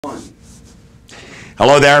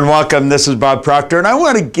Hello there and welcome. This is Bob Proctor, and I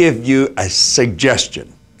want to give you a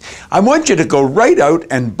suggestion. I want you to go right out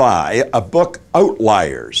and buy a book,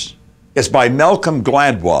 Outliers. It's by Malcolm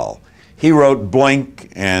Gladwell. He wrote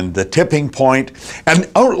Blink and The Tipping Point, and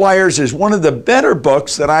Outliers is one of the better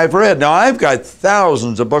books that I've read. Now, I've got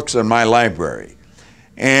thousands of books in my library,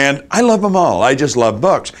 and I love them all. I just love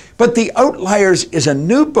books. But The Outliers is a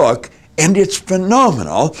new book, and it's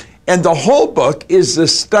phenomenal, and the whole book is the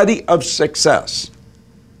study of success.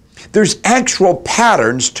 There's actual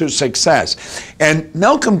patterns to success. And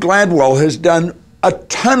Malcolm Gladwell has done a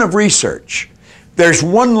ton of research. There's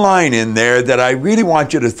one line in there that I really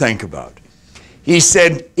want you to think about. He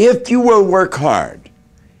said, if you will work hard,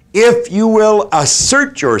 if you will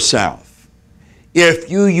assert yourself, if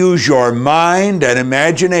you use your mind and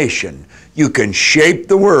imagination, you can shape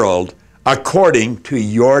the world according to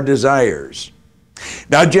your desires.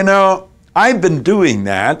 Now, do you know, I've been doing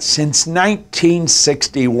that since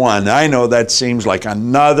 1961. I know that seems like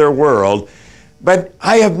another world, but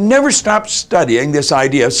I have never stopped studying this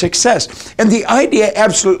idea of success. And the idea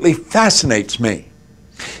absolutely fascinates me.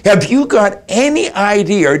 Have you got any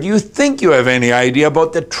idea, or do you think you have any idea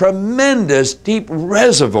about the tremendous deep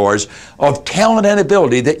reservoirs of talent and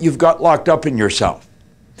ability that you've got locked up in yourself?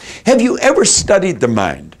 Have you ever studied the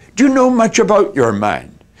mind? Do you know much about your mind?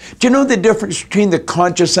 Do you know the difference between the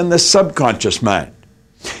conscious and the subconscious mind?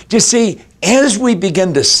 Do you see, as we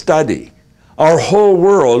begin to study, our whole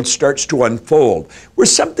world starts to unfold. We're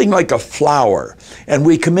something like a flower, and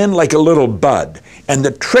we come in like a little bud. And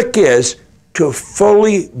the trick is to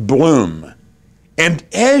fully bloom. And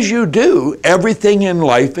as you do, everything in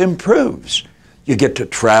life improves. You get to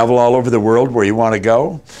travel all over the world where you want to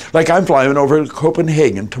go. Like I'm flying over to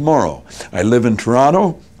Copenhagen tomorrow. I live in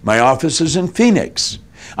Toronto. My office is in Phoenix.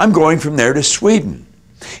 I'm going from there to Sweden.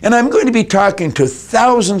 And I'm going to be talking to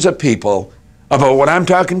thousands of people about what I'm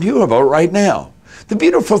talking to you about right now. The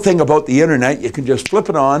beautiful thing about the internet, you can just flip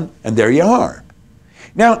it on and there you are.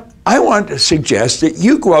 Now, I want to suggest that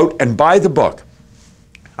you go out and buy the book.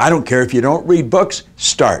 I don't care if you don't read books,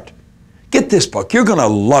 start. Get this book. You're going to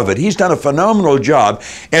love it. He's done a phenomenal job.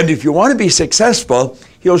 And if you want to be successful,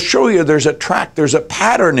 he'll show you there's a track, there's a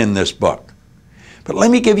pattern in this book. But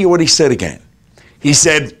let me give you what he said again. He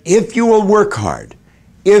said, if you will work hard,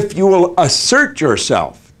 if you will assert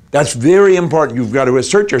yourself, that's very important. You've got to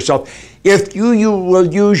assert yourself. If you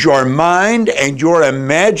will use your mind and your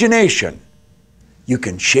imagination, you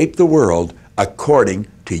can shape the world according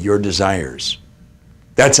to your desires.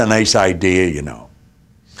 That's a nice idea, you know.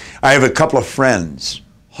 I have a couple of friends,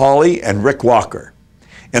 Holly and Rick Walker,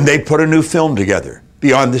 and they put a new film together,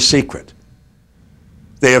 Beyond the Secret.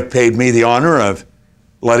 They have paid me the honor of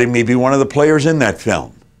letting me be one of the players in that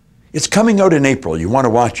film. It's coming out in April. You want to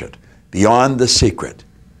watch it. Beyond the Secret.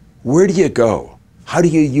 Where do you go? How do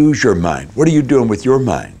you use your mind? What are you doing with your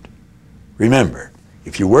mind? Remember,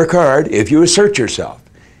 if you work hard, if you assert yourself,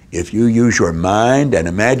 if you use your mind and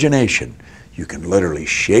imagination, you can literally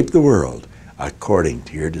shape the world according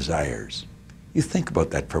to your desires. You think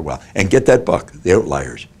about that for a while. And get that book, The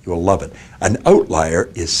Outliers. You will love it. An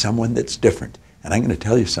outlier is someone that's different. And I'm going to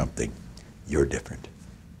tell you something. You're different.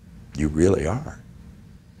 You really are.